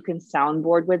creative that you can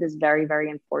soundboard with is very, very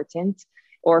important,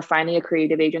 or finding a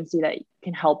creative agency that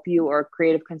can help you, or a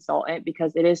creative consultant,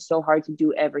 because it is so hard to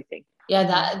do everything. Yeah,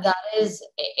 that is,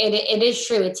 it is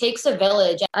true. It takes a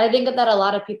village. I think that a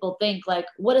lot of people think like,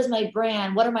 what is my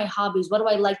brand? What are my hobbies? What do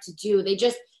I like to do? They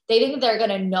think they're going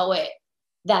to know it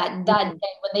that day when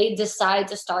they decide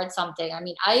to start something. I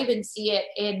mean, I even see it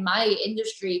in my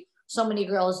industry. So many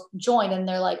girls join and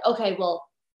they're like, okay, well,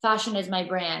 fashion is my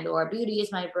brand, or beauty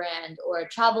is my brand, or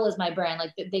travel is my brand.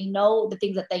 Like, they know the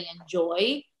things that they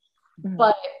enjoy,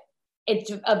 but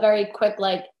it's a very quick,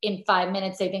 like in 5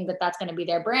 minutes, they think that that's going to be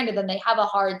their brand. And then they have a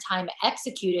hard time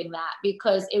executing that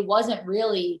because it wasn't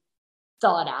really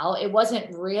thought out. It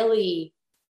wasn't really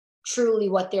truly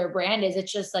what their brand is.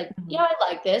 It's just like, yeah,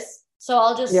 I like this, so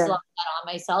I'll just slap that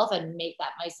on myself and make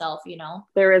that myself,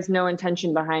 There is no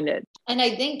intention behind it. And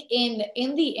I think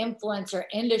in the influencer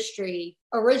industry,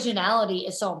 originality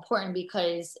is so important,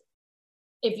 because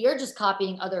if you're just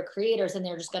copying other creators and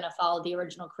they're just going to follow the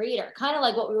original creator, kind of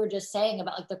like what we were just saying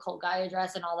about like the Cult Gaia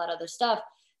dress and all that other stuff,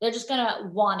 they're just going to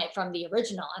want it from the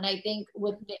original. And I think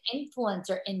with the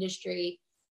influencer industry,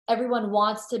 everyone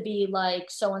wants to be like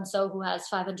so-and-so who has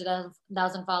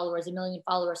 500,000 followers, 1 million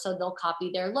followers. So they'll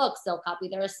copy their looks, they'll copy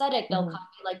their aesthetic, they'll copy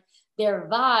like their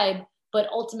vibe. But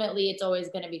ultimately, it's always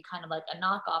going to be kind of like a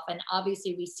knockoff. And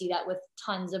obviously, we see that with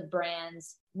tons of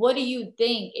brands. What do you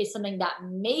think is something that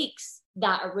makes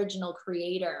that original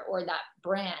creator or that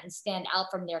brand stand out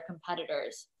from their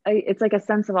competitors? It's like a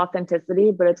sense of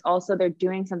authenticity, but it's also they're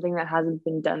doing something that hasn't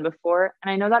been done before.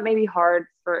 And I know that may be hard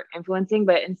for influencing,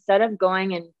 but instead of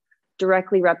going and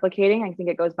directly replicating, I think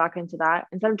it goes back into that.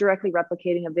 Instead of directly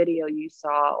replicating a video you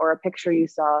saw or a picture you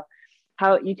saw,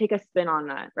 how you take a spin on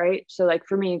that, right? So like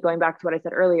for me, going back to what I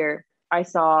said earlier, I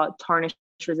saw tarnish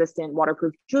resistant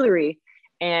waterproof jewelry.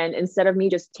 And instead of me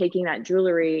just taking that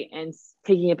jewelry and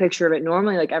taking a picture of it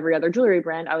normally, like every other jewelry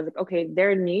brand, I was like, okay,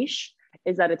 their niche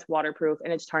is that it's waterproof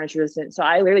and it's tarnish resistant. So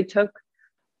I literally took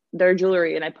their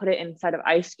jewelry and I put it inside of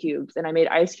ice cubes and I made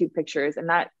ice cube pictures. And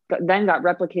that then got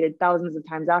replicated thousands of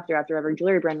times after every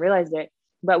jewelry brand realized it.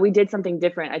 But we did something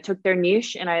different. I took their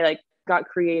niche and I like got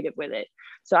creative with it.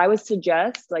 So I would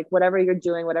suggest like whatever you're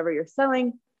doing, whatever you're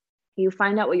selling, you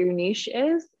find out what your niche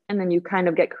is and then you kind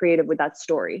of get creative with that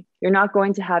story. You're not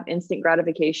going to have instant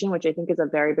gratification, which I think is a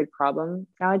very big problem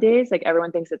nowadays. Like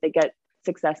everyone thinks that they get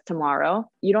success tomorrow.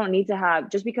 You don't need to have,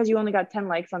 just because you only got 10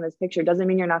 likes on this picture doesn't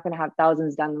mean you're not going to have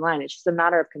thousands down the line. It's just a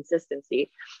matter of consistency.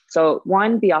 So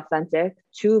 1, be authentic,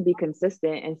 2, be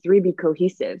consistent, and 3, be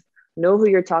cohesive. Know who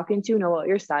you're talking to, know what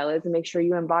your style is, and make sure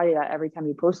you embody that every time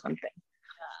you post something.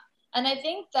 Yeah. And I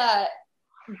think that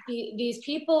these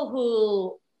people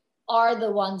who are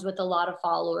the ones with a lot of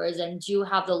followers and do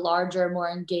have the larger, more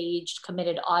engaged,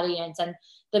 committed audience, and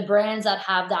the brands that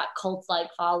have that cult-like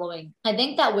following, I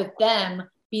think that with them,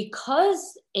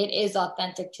 because it is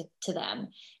authentic to them,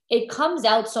 it comes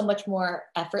out so much more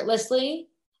effortlessly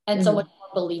and so much more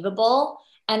believable.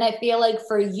 And I feel like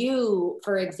for you,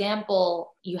 for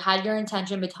example, you had your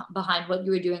intention behind what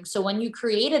you were doing. So when you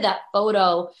created that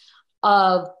photo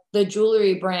of the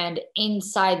jewelry brand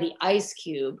inside the ice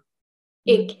cube,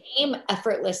 it came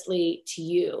effortlessly to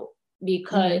you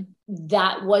because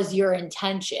that was your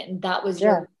intention. That was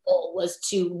your goal, was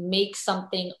to make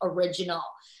something original.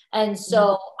 And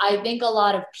so I think a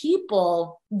lot of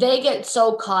people, they get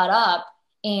so caught up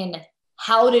in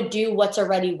how to do what's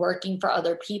already working for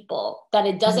other people that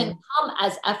it doesn't come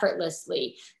as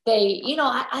effortlessly. They,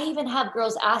 I even have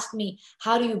girls ask me,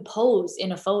 how do you pose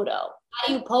in a photo? How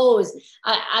do you pose?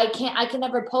 I can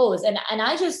never pose. And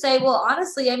I just say, well,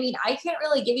 honestly, I mean, I can't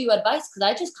really give you advice because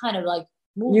I just kind of like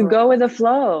move you around. Go with the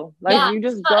flow. Like you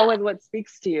just go with what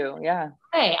speaks to you. Yeah.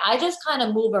 Hey, I just kind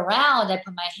of move around. I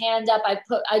put my hand up.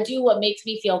 I do what makes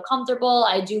me feel comfortable.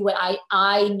 I do what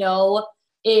I know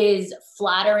is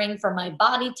flattering for my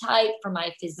body type, for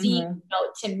my physique.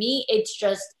 To me,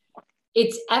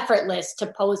 it's effortless to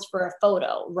pose for a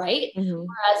photo, right?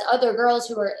 Whereas other girls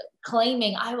who are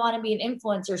claiming, I want to be an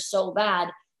influencer so bad,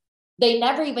 they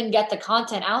never even get the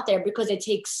content out there because it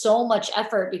takes so much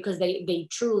effort because they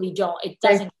truly don't. It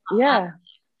doesn't.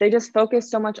 They just focus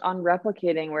so much on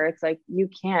replicating where it's like, you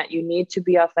need to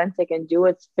be authentic and do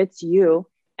what fits you.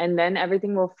 And then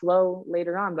everything will flow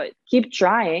later on, but keep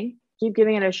trying, keep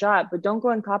giving it a shot, but don't go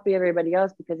and copy everybody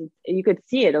else because you could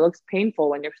see it. It looks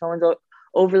painful when someone's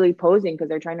overly posing because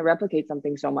they're trying to replicate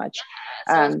something so much.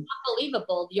 So it's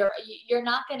unbelievable. You're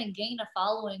not going to gain a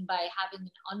following by having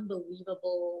an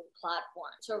unbelievable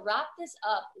platform. To wrap this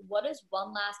up, what is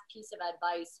one last piece of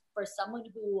advice for someone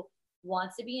who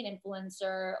wants to be an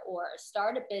influencer or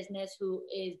start a business who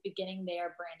is beginning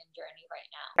their branding journey right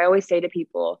now? I always say to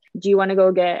people, do you want to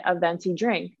go get a venti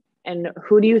drink? And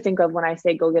who do you think of when I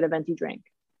say go get a venti drink?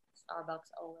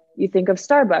 Starbucks always. You think of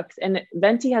Starbucks, and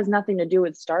venti has nothing to do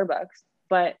with Starbucks,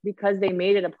 but because they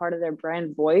made it a part of their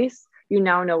brand voice, you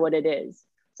now know what it is.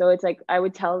 So it's like, I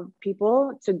would tell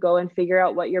people to go and figure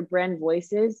out what your brand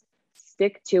voice is,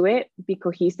 stick to it, be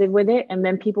cohesive with it, and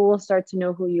then people will start to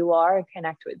know who you are and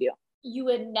connect with you. You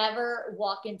would never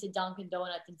walk into Dunkin'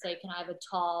 Donuts and say, can I have a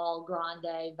tall,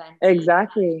 grande, venti?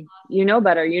 Exactly. You know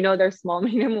better. You know they're small,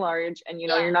 medium, large, and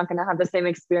you're not going to have the same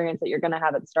experience that you're going to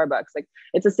have at Starbucks. Like,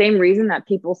 it's the same reason that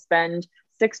people spend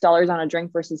 $6 on a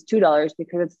drink versus $2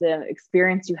 because it's the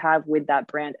experience you have with that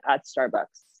brand at Starbucks.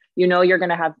 You're going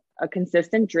to have a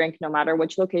consistent drink no matter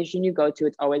which location you go to.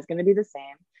 It's always going to be the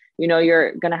same.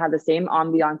 You're going to have the same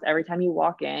ambiance every time you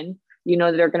walk in.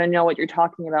 They're going to know what you're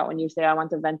talking about when you say, I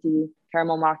want a venti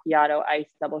caramel macchiato,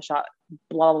 ice, double shot,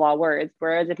 blah, blah, blah words.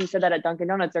 Whereas if you said that at Dunkin'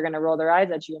 Donuts, they're going to roll their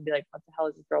eyes at you and be like, what the hell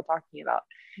is this girl talking about?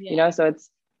 So it's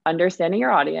understanding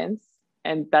your audience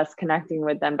and best connecting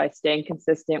with them by staying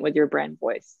consistent with your brand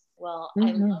voice. Well,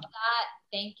 I love that.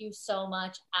 Thank you so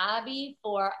much, Abby,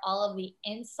 for all of the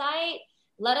insight.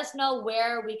 Let us know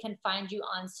where we can find you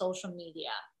on social media.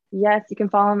 Yes, you can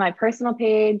follow my personal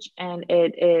page, and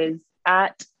it is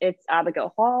it's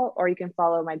Abigail Hall, or you can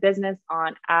follow my business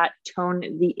on @Tone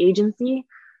the Agency,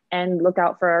 and look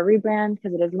out for our rebrand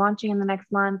because it is launching in the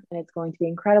next month and it's going to be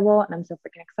incredible. And I'm so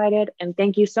freaking excited. And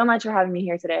thank you so much for having me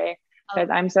here today, because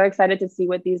I'm so excited to see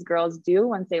what these girls do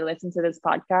once they listen to this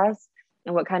podcast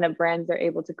and what kind of brands they're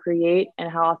able to create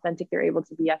and how authentic they're able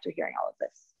to be after hearing all of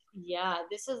this. Yeah,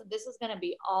 this is going to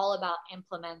be all about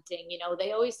implementing.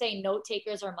 They always say note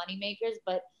takers are money makers,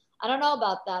 but I don't know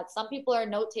about that. Some people are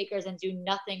note takers and do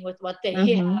nothing with what they have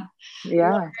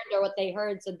learned or what they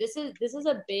heard. So this is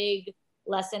a big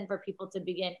lesson for people to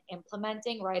begin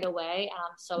implementing right away. And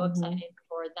I'm so excited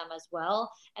for them as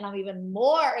well. And I'm even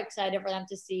more excited for them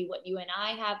to see what you and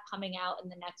I have coming out in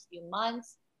the next few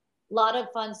months. A lot of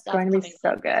fun stuff. It's going to be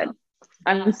so good.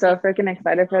 I'm so freaking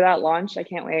excited for that launch. I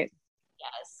can't wait.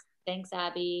 Yes. Thanks,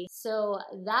 Abby. So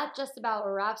that just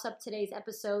about wraps up today's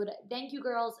episode. Thank you,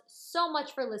 girls, so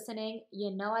much for listening.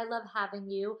 I love having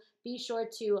you. Be sure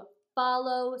to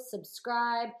follow,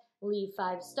 subscribe, leave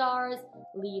 5 stars,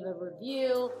 leave a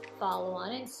review, follow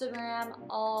on Instagram,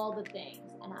 all the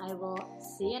things. And I will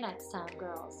see you next time,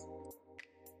 girls.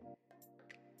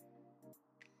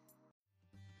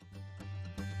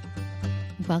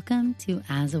 Welcome to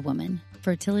As a Woman,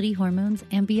 Fertility Hormones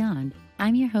and Beyond.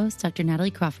 I'm your host, Dr. Natalie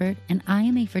Crawford, and I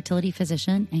am a fertility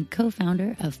physician and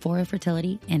co-founder of Fora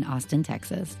Fertility in Austin,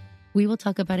 Texas. We will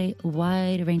talk about a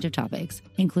wide range of topics,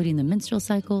 including the menstrual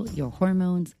cycle, your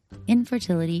hormones,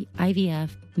 infertility, IVF,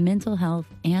 mental health,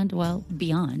 and, well,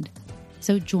 beyond.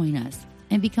 So join us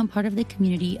and become part of the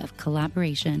community of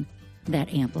collaboration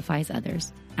that amplifies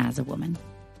others as a woman.